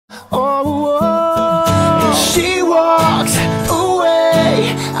Oh, and she walks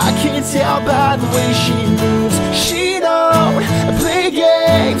away. I can tell by the way she moves. She don't play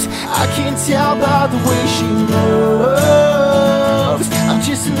games. I can tell by the way she moves. I'm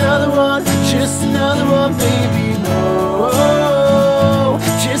just another one, baby. No,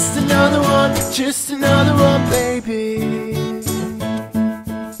 just another one, baby.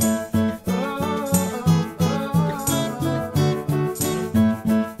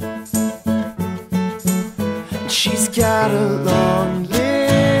 She's got a long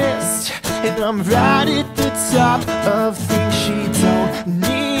list, and I'm right at the top of things she don't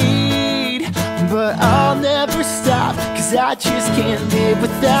need. But I'll never stop, cause I just can't live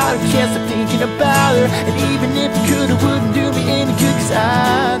without her. Can't stop thinking about her, and even if it could, it wouldn't do me any good, cause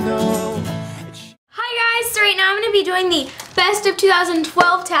I know. Hi guys, so right now I'm going to be doing the Best of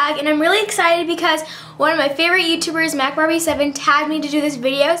 2012 tag, and I'm really excited because one of my favorite YouTubers, MacBarbie7, tagged me to do this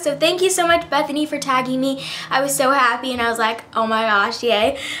video. So thank you so much, Bethany, for tagging me. I was so happy and I was like, oh my gosh,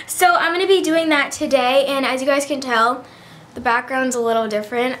 yay. So I'm going to be doing that today, and as you guys can tell, the background's a little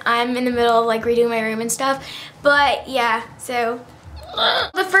different. I'm in the middle of like redoing my room and stuff, but yeah, so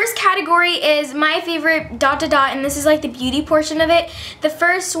the first category is my favorite ... and this is like the beauty portion of it. The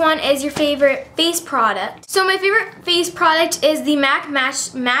first one is your favorite face product. So my favorite face product is the MAC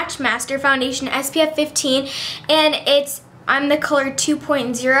Match Master Foundation SPF 15, and I'm the color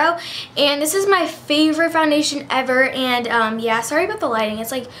 2.0, and this is my favorite foundation ever. And yeah, sorry about the lighting.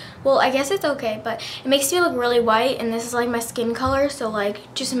 It's like, well, I guess it's okay, but it makes me look really white, and this is like my skin color, so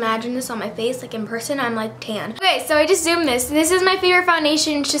like just imagine this on my face. Like in person I'm like tan. Okay, so I just zoomed this. This is my favorite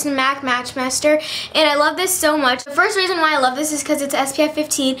foundation. It's just a MAC Match Master, and I love this so much. The first reason why I love this is because it's SPF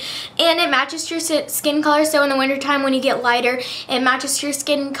 15 and it matches to your skin color. So in the wintertime when you get lighter, it matches to your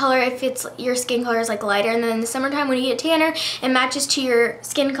skin color if your skin color is like lighter, and then in the summertime when you get tanner, it matches to your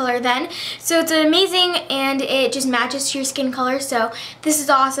skin color then. So it's amazing, and it just matches to your skin color, so this is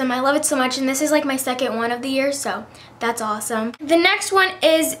awesome. I love it so much, and this is like my second one of the year, so that's awesome. The next one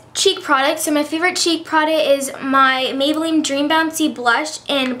is cheek product. So my favorite cheek product is my Maybelline Dream Bouncy Blush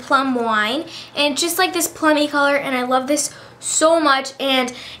in Plum Wine, and it's just like this plummy color, and I love this so much,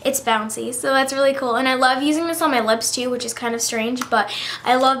 and it's bouncy, so that's really cool. And I love using this on my lips too, which is kind of strange, but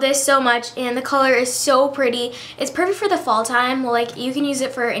I love this so much, and the color is so pretty. It's perfect for the fall time. Well, like you can use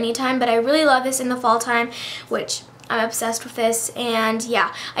it for any time, but I really love this in the fall time, which I'm obsessed with this. And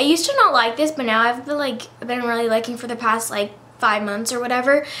yeah, I used to not like this, but now I've been really liking for the past like 5 months or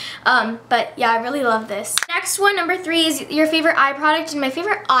whatever. But yeah, I really love this. Next one, number 3, is your favorite eye product, and my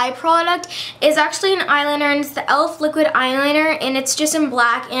favorite eye product is actually an eyeliner, and it's the e.l.f. liquid eyeliner, and it's just in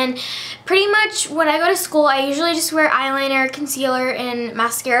black. And pretty much when I go to school, I usually just wear eyeliner, concealer, and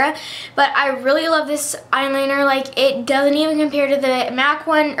mascara, but I really love this eyeliner. Like, it doesn't even compare to the MAC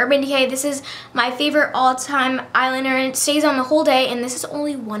one, Urban Decay. This is my favorite all-time eyeliner, and it stays on the whole day, and this is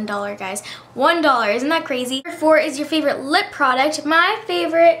only $1, guys. $1, isn't that crazy? Number 4 is your favorite lip product. My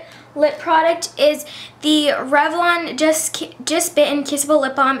favorite lip product is the Revlon Just Bitten Kissable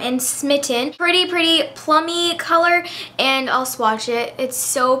Lip Balm in Smitten. Pretty plummy color, and I'll swatch it. It's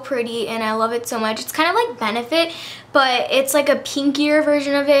so pretty, and I love it so much. It's kind of like Benefit, but it's like a pinkier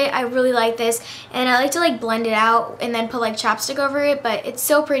version of it. I really like this, and I like to like blend it out and then put like chapstick over it, but it's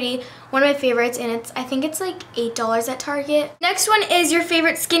so pretty. One of my favorites, and I think it's like $8 at Target. Next one is your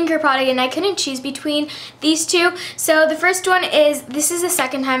favorite skincare product, and I couldn't choose between these two. So the first one is, this is the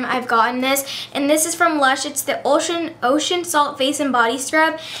second time I've gotten this, and this is from Lush. It's the Ocean Salt Face and Body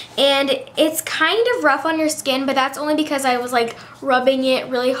Scrub, and it's kind of rough on your skin, but that's only because I was like rubbing it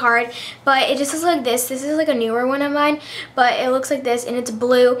really hard. But it just looks like this. This is like a newer one of mine, but it looks like this, and it's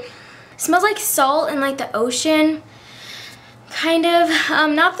blue. It smells like salt and like the ocean. Kind of,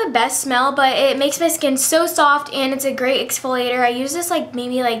 not the best smell, but it makes my skin so soft, and it's a great exfoliator. I use this like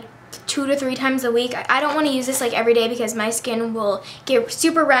maybe like 2 to 3 times a week. I don't want to use this like every day because my skin will get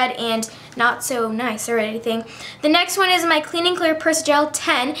super red and not so nice or anything. The next one is my Clean and Clear Purse Gel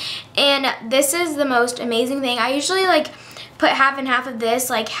 10, and this is the most amazing thing. I usually like put half and half of this,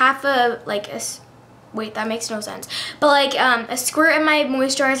 like half of like a, wait, that makes no sense, but like a squirt of my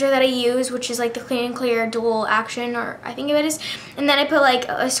moisturizer that I use, which is like the Clean and Clear Dual Action, or I think it is, and then I put like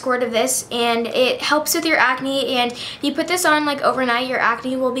a squirt of this, and it helps with your acne, and if you put this on like overnight, your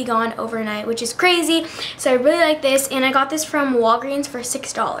acne will be gone overnight, which is crazy. So I really like this, and I got this from Walgreens for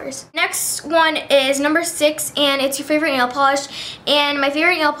 $6. Next one is number 6, and it's your favorite nail polish, and my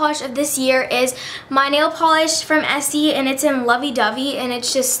favorite nail polish of this year is my nail polish from Essie, and it's in Lovey Dovey, and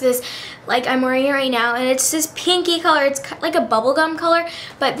it's just this like I'm wearing it right now, and it's this pinky color. It's like a bubblegum color,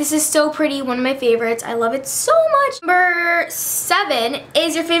 but this is so pretty, one of my favorites. I love it so much. Number 7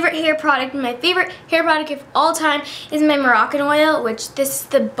 is your favorite hair product. My favorite hair product of all time is my Moroccan oil, which this is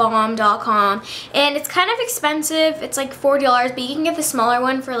the bomb.com, and it's kind of expensive. It's like $40, but you can get the smaller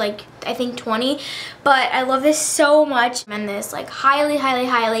one for like I think 20, but I love this so much. And this like highly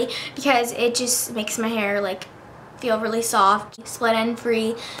because it just makes my hair like feel really soft, split end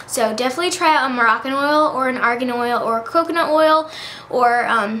free. So definitely try out a Moroccan oil or an argan oil or coconut oil, or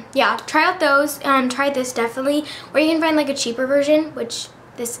yeah, try out those. Try this definitely, or you can find like a cheaper version, which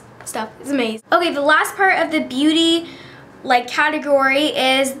this stuff is amazing. Okay, the last part of the beauty like category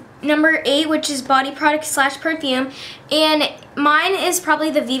is number 8, which is body product / perfume, and mine is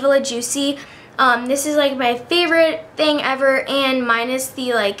probably the Viva La Juicy. This is like my favorite thing ever, and mine is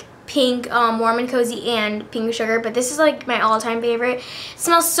the like pink warm and cozy and pink sugar, but this is like my all-time favorite. It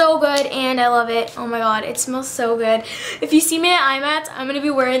smells so good and I love it. Oh my god, it smells so good. If you see me at IMATS, I'm gonna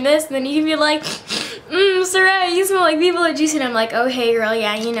be wearing this, and then you can be like, Sarai, you smell like Viva La Juicy, and I'm like, oh hey girl,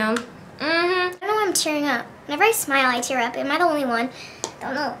 yeah, you know. I don't know why I'm tearing up. Whenever I smile, I tear up. Am I the only one?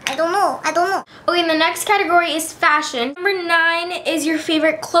 I don't know. Okay, the next category is fashion. Number 9 is your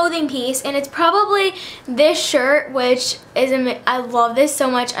favorite clothing piece, and it's probably this shirt, which is, I love this so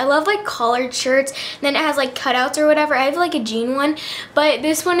much. I love like collared shirts, and then it has like cutouts or whatever. I have like a jean one, but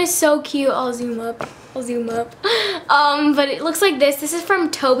this one is so cute. I'll zoom up. But it looks like this. This is from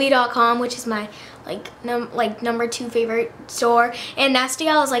Toby.com, which is my number 2 favorite store, and Nasty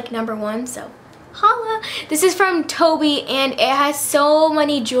Gal is like number 1, so holla. This is from Toby, and it has so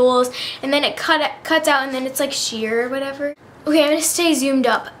many jewels, and then it cuts out, and then it's like sheer or whatever. Okay, I'm gonna stay zoomed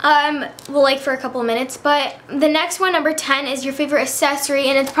up well, like for a couple of minutes. But the next one, number 10, is your favorite accessory,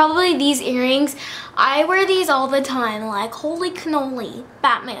 and it's probably these earrings. I wear these all the time, like holy cannoli,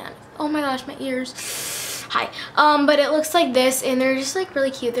 Batman. Oh my gosh, my ears. Hi. But it looks like this, and they're just like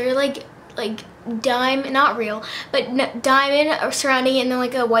really cute. They're like diamond, not real, but diamond surrounding it, and then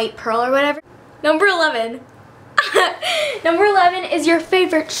like a white pearl or whatever. Number 11. Number 11 is your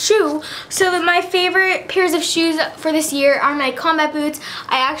favorite shoe. So my favorite pairs of shoes for this year are my combat boots.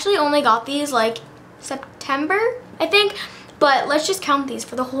 I actually only got these like September, I think, but let's just count these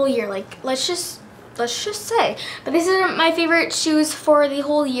for the whole year. Like let's just say. But these are my favorite shoes for the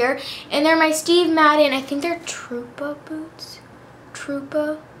whole year, and they're my Steve Madden. I think they're Trupa boots.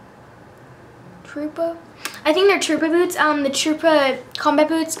 Trupa. I think they're Trupa boots, the Trupa combat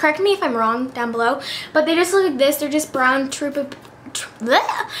boots. Correct me if I'm wrong down below, but they just look like this. They're just brown they're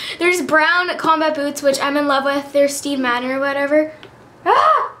just brown combat boots, which I'm in love with. They're Steve Madden or whatever.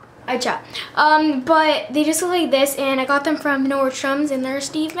 But they just look like this, and I got them from Nordstrom's, and they're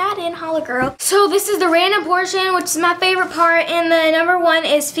Steve Madden. Holla girl. So this is the random portion, which is my favorite part, and the number 1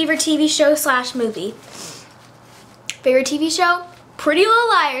 is favorite TV show / movie. Favorite TV show? Pretty Little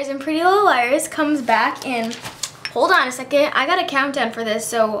Liars, and Pretty Little Liars comes back in, hold on a second, I got a countdown for this,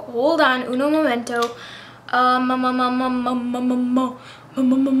 so hold on, uno momento.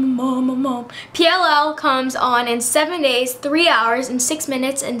 PLL comes on in 7 days, 3 hours, and 6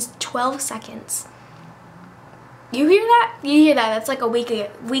 minutes, and 12 seconds. You hear that? You hear that? That's like a week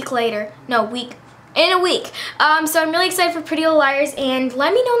later. No, in a week. So I'm really excited for Pretty Little Liars, and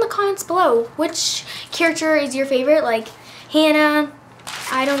let me know in the comments below which character is your favorite, like Hannah,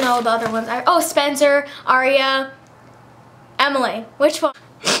 I don't know the other ones. Oh, Spencer, Arya, Emily. Which one?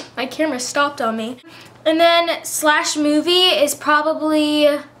 My camera stopped on me. And then / movie is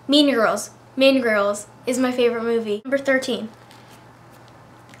probably Mean Girls. Mean Girls is my favorite movie. Number 13.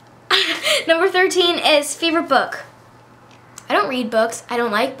 Number 13 is favorite book. I don't read books. I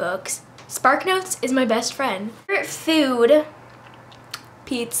don't like books. SparkNotes is my best friend. Favorite food.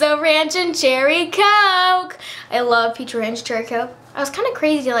 Pizza Ranch and Cherry Coke. I love Pizza Ranch Cherry Coke. I was kind of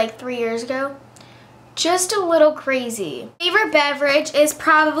crazy like 3 years ago. Just a little crazy. Favorite beverage is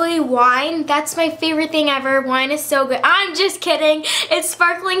probably wine. That's my favorite thing ever. Wine is so good. I'm just kidding. It's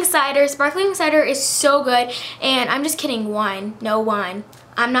sparkling cider. Sparkling cider is so good. And I'm just kidding. Wine. No wine.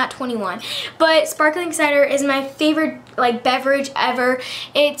 I'm not 21. But sparkling cider is my favorite like beverage ever.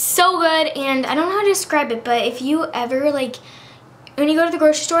 It's so good, and I don't know how to describe it, but if you ever like, when you go to the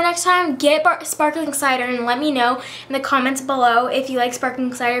grocery store next time, get sparkling cider and let me know in the comments below if you like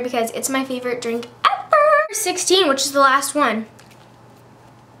sparkling cider, because it's my favorite drink ever. 16, which is the last one.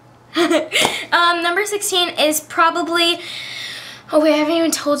 Number 16 is probably, oh wait, I haven't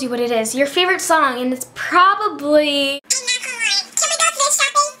even told you what it is. Your favorite song, and it's probably,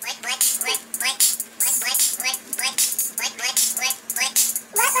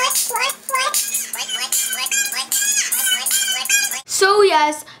 so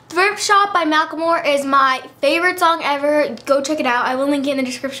yes, Thrift Shop by Macklemore is my favorite song ever. Go check it out. I will link it in the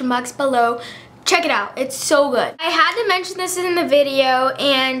description box below. Check it out. It's so good. I had to mention this in the video,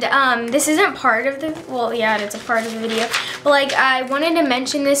 and this isn't part of the, well, yeah, it's a part of the video, but like I wanted to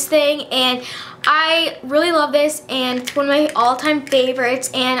mention this thing, and I really love this, and it's one of my all-time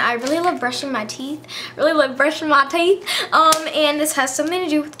favorites, and I really love brushing my teeth. And this has something to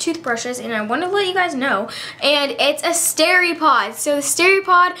do with toothbrushes, and I want to let you guys know. And it's a Steripod. So the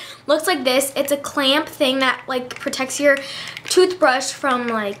Steripod looks like this. It's a clamp thing that like protects your toothbrush from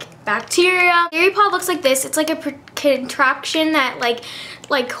like bacteria. Steripod looks like this. It's like a contraption that like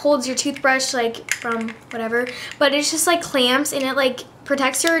holds your toothbrush like from whatever, but it's just like clamps, and it like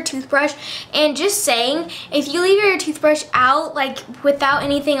protects your toothbrush. And just saying, if you leave your toothbrush out like without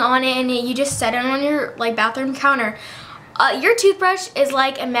anything on it, and you just set it on your like bathroom counter, your toothbrush is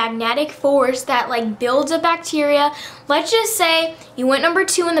like a magnetic force that like builds up bacteria. Let's just say you went number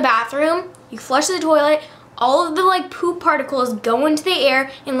 2 in the bathroom, you flush the toilet, all of the like poop particles go into the air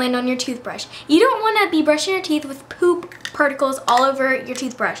and land on your toothbrush. You don't want to be brushing your teeth with poop particles all over your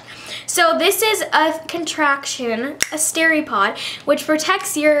toothbrush. So this is a contraction, a Steripod, which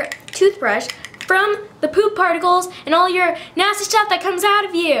protects your toothbrush from the poop particles and all your nasty stuff that comes out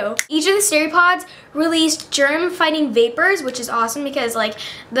of you. Each of the Steripods released germ-fighting vapors, which is awesome because like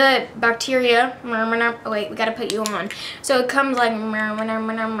the bacteria, oh wait, we gotta put you on. So it comes like, and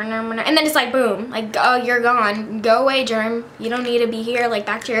then it's like boom, like, oh, you're gone. Go away, germ. You don't need to be here. Like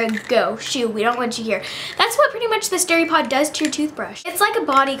bacteria, go, shoo, we don't want you here. That's what pretty much the Steripod does to your toothbrush. It's like a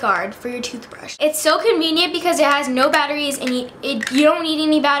bodyguard for your toothbrush. It's so convenient because it has no batteries, and you don't need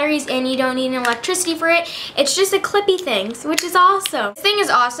any batteries, and you don't need any electricity for it. It's just a clippy thing, which is awesome. This thing is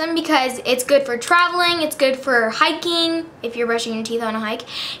awesome because it's good for traveling, it's good for hiking if you're brushing your teeth on a hike,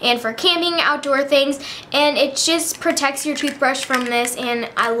 and for camping, outdoor things, and it just protects your toothbrush from this, and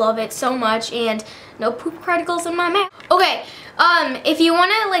I love it so much, and no poop particles in my mouth. Okay, if you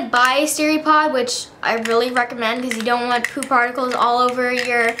want to like buy a Steripod, which I really recommend because you don't want poop particles all over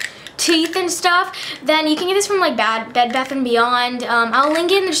your teeth and stuff, then you can get this from like Bed Bath & Beyond. I'll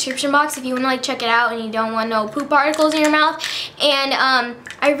link it in the description box if you want to like check it out and you don't want no poop particles in your mouth. And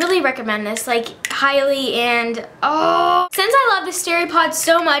I really recommend this, like highly. And oh, since I love the Steripod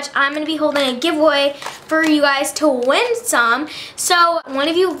so much, I'm going to be holding a giveaway for you guys to win some. So one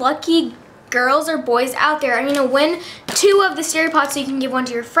of you lucky girls or boys out there, I'm gonna win 2 of the Steripods, so you can give one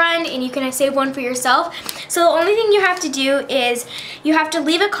to your friend and you can save one for yourself. So the only thing you have to do is you have to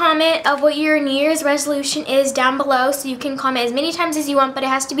leave a comment of what your New Year's resolution is down below. So you can comment as many times as you want, but it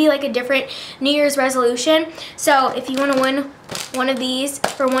has to be like a different New Year's resolution. So if you want to win one of these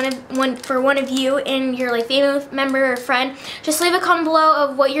for one of you and your like family member or friend, just leave a comment below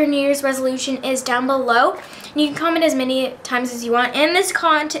of what your New Year's resolution is down below. And you can comment as many times as you want. And this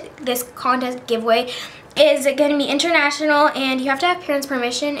contest giveaway is going to be international, and you have to have parents'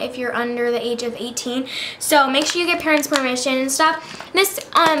 permission if you're under the age of 18. So make sure you get parents' permission and stuff. This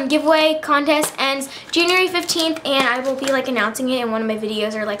giveaway contest ends January 15th, and I will be like announcing it in one of my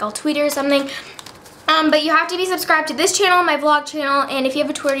videos, or like I'll tweet it or something. But you have to be subscribed to this channel, my vlog channel, and if you have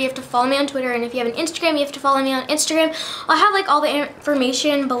a Twitter, you have to follow me on Twitter, and if you have an Instagram, you have to follow me on Instagram. I'll have like all the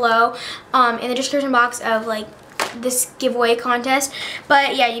information below in the description box of like this giveaway contest.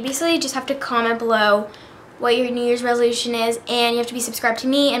 But yeah, you basically just have to comment below what your New Year's resolution is, and you have to be subscribed to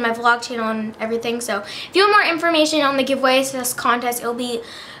me and my vlog channel and everything. So if you want more information on the giveaways, this contest, it'll be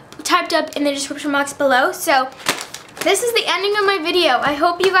typed up in the description box below. So this is the ending of my video. I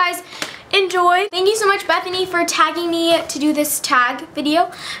hope you guys enjoy. Thank you so much, Bethany, for tagging me to do this tag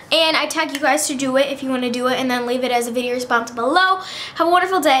video, and I tag you guys to do it if you want to do it, and then leave it as a video response below. Have a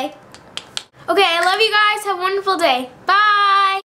wonderful day. Okay, I love you guys. Have a wonderful day. Bye.